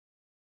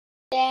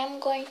I'm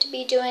going to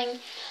be doing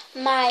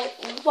my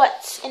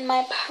what's in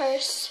my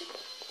purse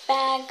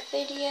bag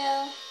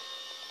video.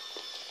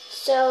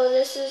 So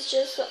this is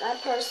just what my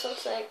purse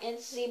looks like.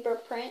 It's zebra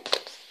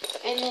print.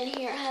 And then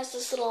here it has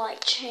this little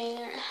like chain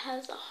and it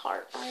has a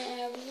heart on it,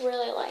 and I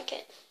really like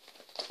it.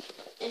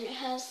 And it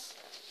has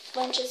a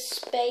bunch of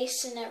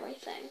space and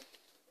everything.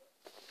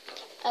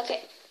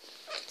 Okay,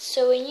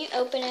 so when you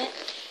open it,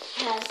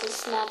 it has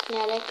this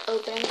magnetic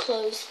open and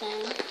close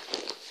thing.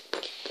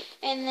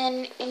 And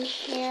then in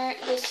here,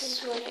 this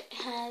is what it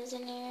has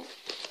in here.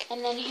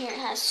 And then here it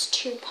has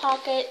 2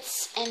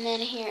 pockets, and then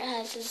here it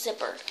has a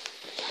zipper.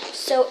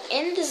 So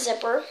in the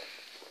zipper,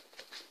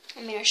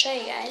 I'm going to show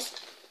you guys.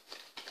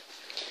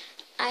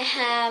 I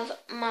have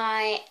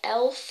my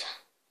e.l.f.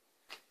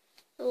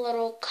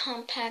 little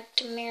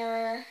compact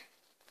mirror.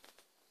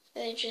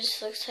 It just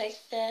looks like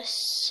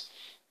this.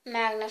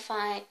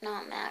 Magnified,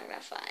 not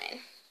magnified.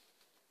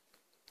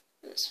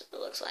 That's what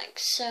it looks like.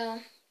 So,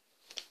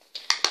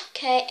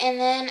 okay, and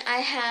then I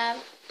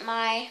have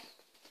my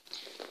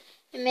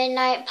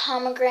Midnight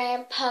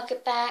Pomegranate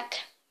Pocket Back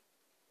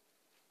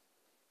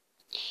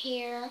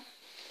here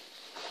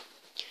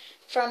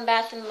from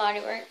Bath and Body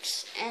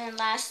Works. And the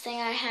last thing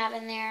I have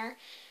in there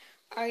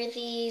are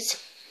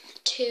these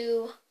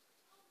 2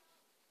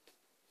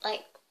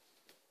 like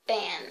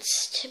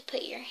bands to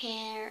put your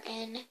hair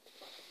in,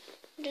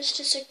 just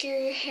to secure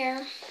your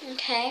hair.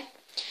 Okay,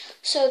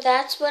 so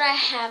that's what I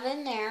have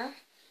in there.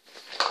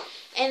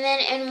 And then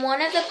in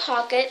one of the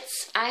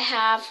pockets I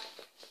have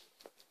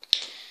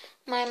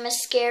my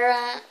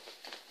mascara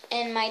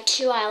and my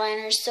 2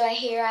 eyeliners. So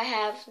here I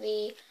have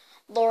the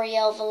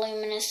L'Oreal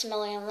Voluminous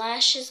Million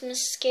Lashes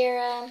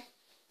mascara,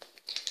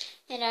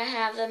 and I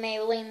have the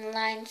Maybelline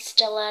Line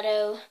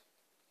Stiletto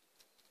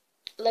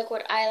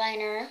liquid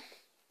eyeliner,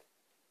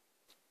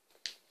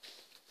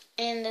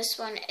 and this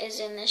one is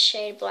in the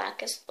shade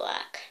Blackest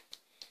Black,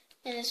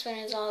 and this one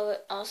is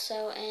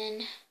also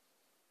in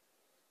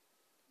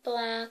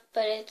black,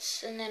 but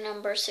it's in the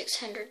number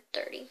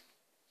 630.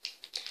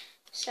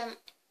 So,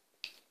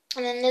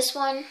 and then this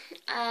one,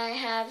 I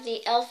have the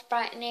e.l.f.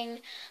 Brightening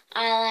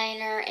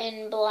Eyeliner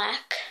in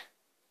black.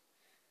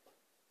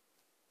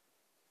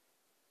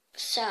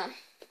 So,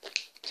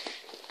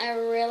 I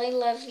really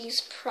love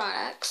these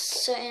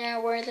products, so, and I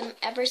wear them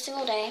every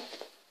single day.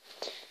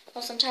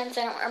 Well, sometimes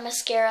I don't wear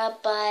mascara,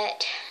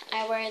 but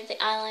I wear the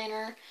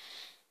eyeliner,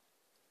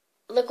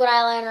 liquid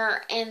eyeliner,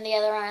 and the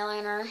other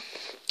eyeliner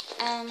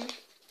on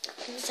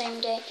the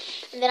same day.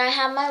 And then I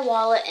have my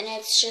wallet, and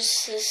it's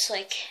just this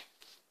like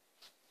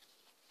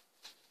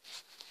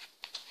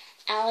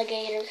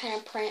alligator kind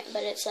of print,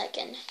 but it's like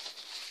in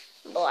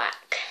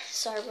black,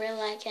 so I really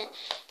like it.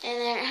 And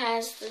then it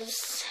has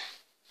this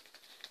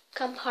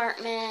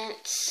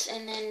compartments,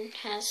 and then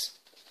has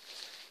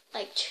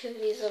like 2 of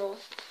these little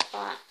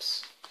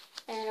flaps.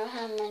 And I don't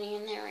have money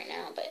in there right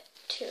now, but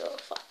 2 little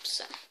flaps.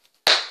 So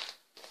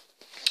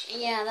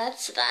yeah,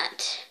 that's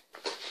that.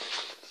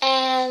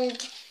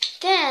 And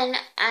then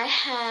I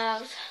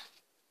have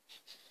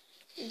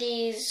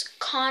these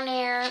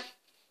Conair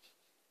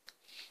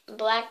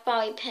black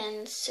bobby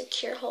pins,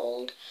 secure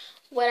hold,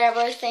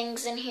 whatever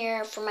things in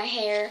here for my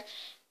hair.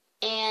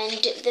 And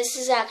this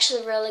is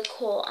actually really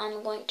cool.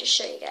 I'm going to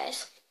show you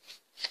guys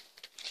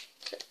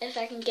if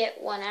I can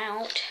get one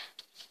out.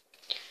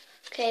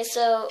 Okay,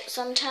 so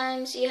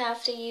sometimes you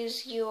have to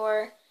use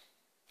your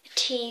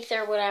teeth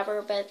or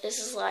whatever, but this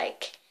is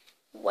like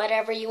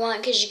whatever you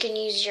want, because you can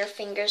use your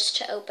fingers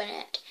to open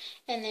it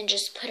and then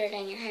just put it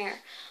in your hair.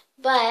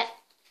 But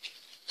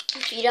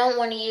if you don't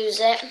want to use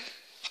it,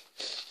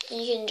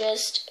 you can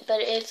just,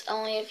 but it's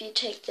only if you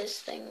take this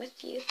thing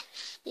with you.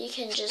 You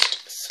can just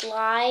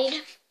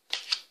slide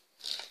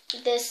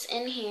this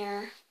in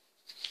here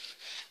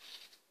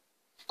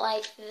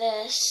like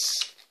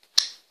this,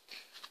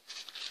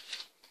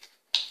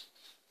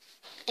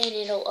 and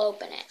it'll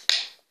open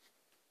it.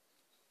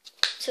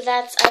 So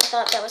I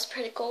thought that was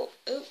pretty cool.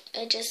 Oop,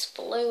 it just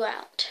flew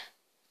out.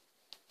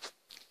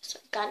 So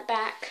I got it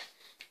back.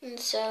 And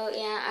so,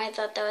 yeah, I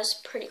thought that was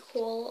pretty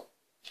cool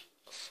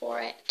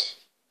for it.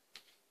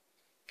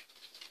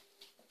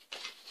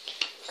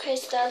 Okay,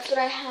 so that's what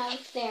I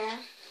have there.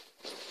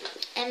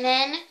 And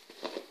then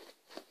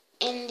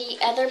in the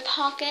other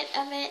pocket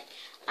of it,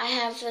 I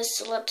have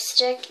this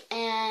lipstick,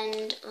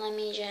 and let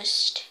me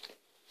just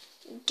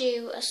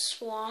do a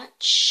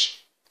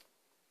swatch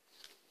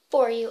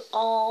for you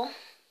all.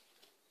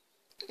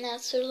 And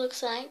that's what it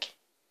looks like.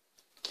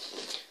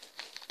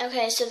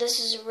 Okay, so this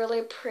is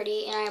really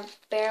pretty, and I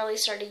barely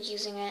started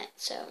using it,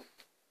 so.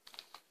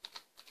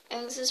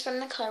 And this is from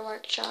the Color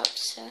Workshop,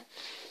 so.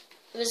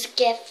 It was a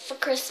gift for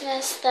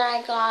Christmas that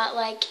I got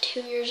like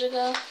 2 years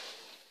ago.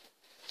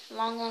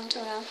 Long, long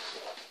time ago.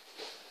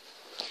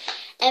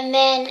 And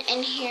then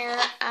in here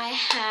I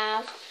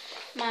have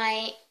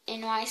my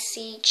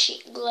NYC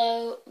Cheek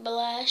Glow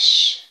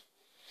blush.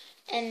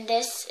 And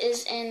this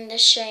is in the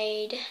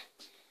shade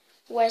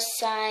West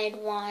Side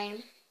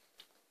Wine.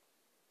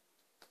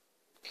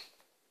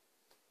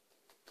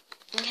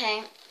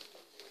 Okay.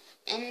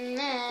 And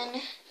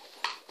then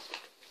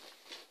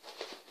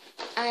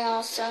I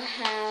also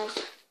have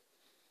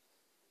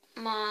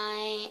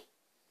my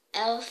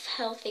e.l.f.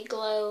 Healthy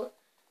Glow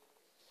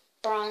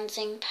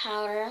bronzing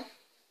powder.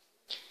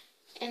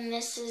 And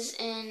this is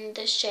in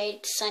the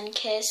shade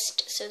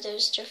Sunkissed, so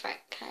there's different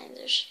kinds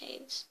of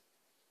shades.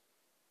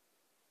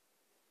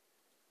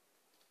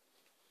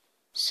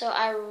 So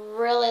I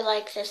really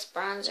like this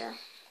bronzer.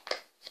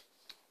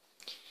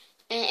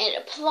 And it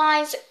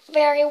applies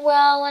very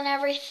well and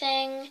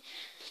everything.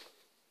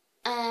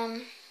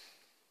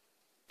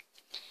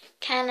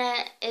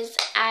 Kinda is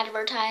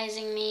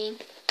advertising me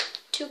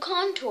to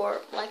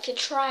contour, like to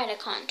try to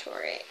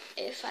contour it,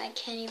 if I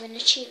can't even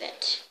achieve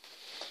it.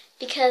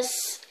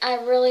 Because I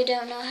really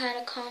don't know how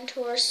to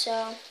contour,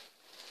 so,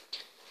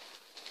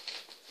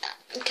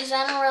 because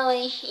I don't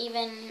really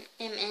even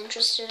am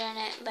interested in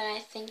it, but I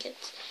think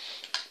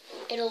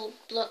it'll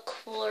look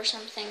cool or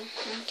something.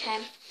 Okay,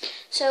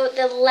 so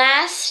the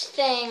last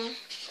thing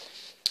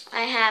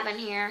I have in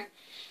here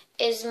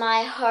is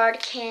my Hard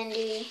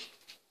Candy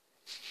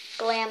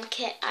Glam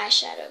Kit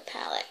eyeshadow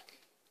palette.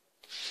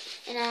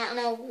 And I don't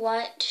know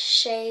what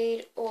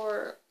shade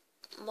or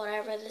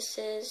whatever this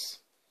is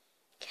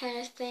kind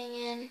of thing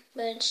in,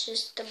 but it's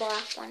just the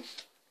black one.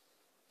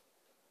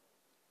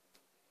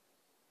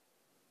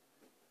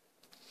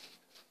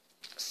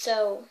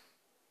 So,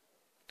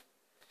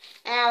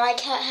 and I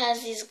like how it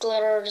has these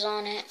glitters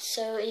on it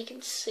so you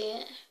can see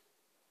it.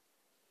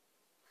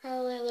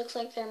 Probably looks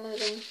like they're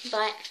moving,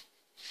 but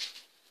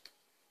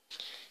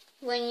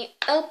when you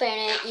open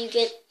it, you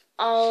get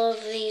all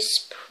of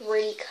these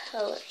pretty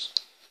colors.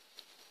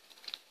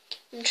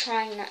 I'm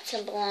trying not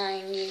to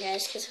blind you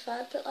guys, because if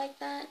I put like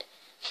that,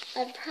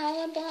 I'd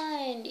probably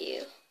blind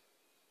you.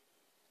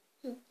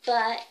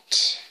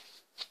 But,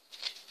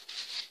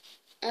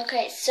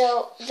 okay,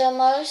 so the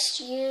most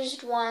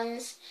used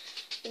ones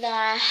that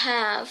I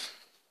have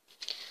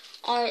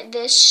are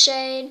this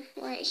shade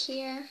right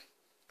here.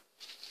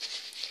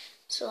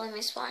 So let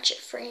me swatch it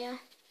for you.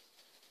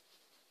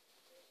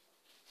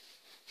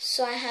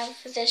 So I have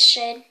this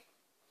shade,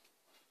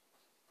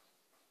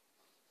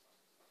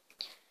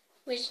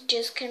 which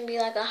just can be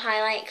like a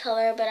highlight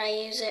color, but I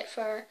use it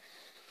for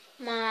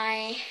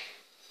my,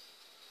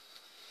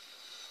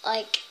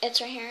 like,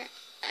 it's right here.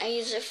 I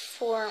use it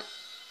for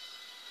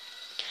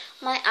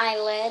my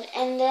eyelid.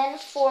 And then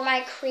for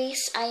my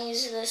crease, I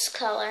use this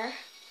color,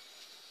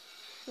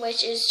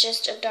 which is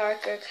just a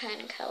darker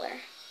kind of color.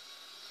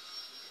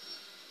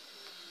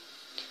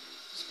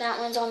 So that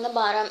one's on the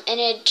bottom, and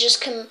it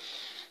just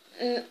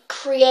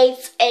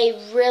creates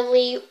a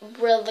really,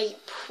 really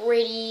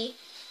pretty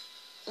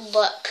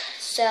look.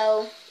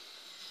 So,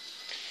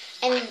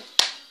 and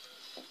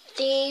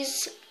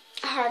these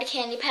Hard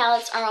Candy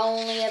palettes are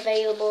only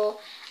available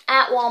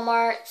at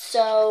Walmart,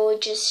 so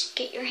just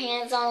get your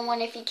hands on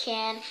one if you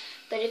can.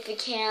 But if you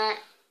can't,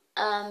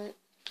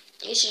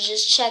 you should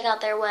just check out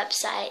their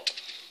website.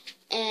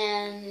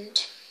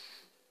 And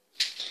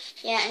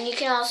yeah, and you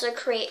can also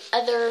create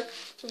other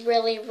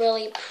really,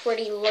 really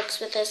pretty looks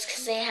with this,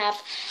 because they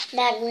have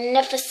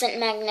magnificent,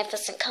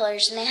 magnificent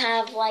colors. And they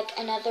have like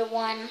another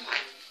one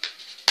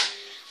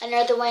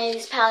of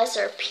these palettes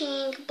are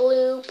pink,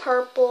 blue,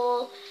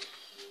 purple,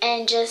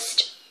 and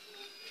just,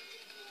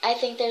 I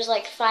think there's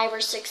like 5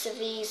 or 6 of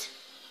these.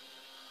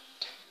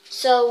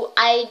 So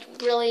I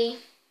really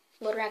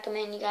would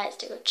recommend you guys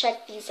to go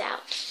check these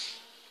out.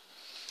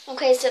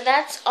 Okay, so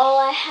that's all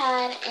I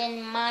had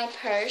in my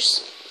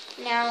purse.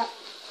 Now,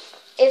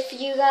 if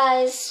you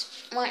guys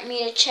want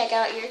me to check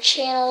out your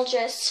channel,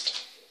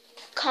 just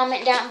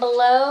comment down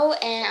below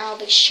and I'll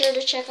be sure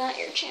to check out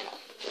your channel.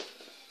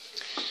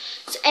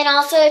 And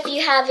also, if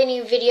you have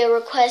any video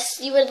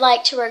requests you would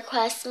like to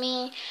request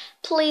me,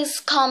 please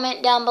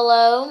comment down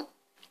below.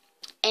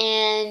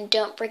 And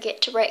don't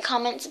forget to rate,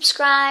 comment,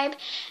 subscribe.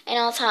 And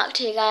I'll talk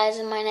to you guys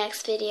in my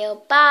next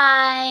video.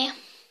 Bye!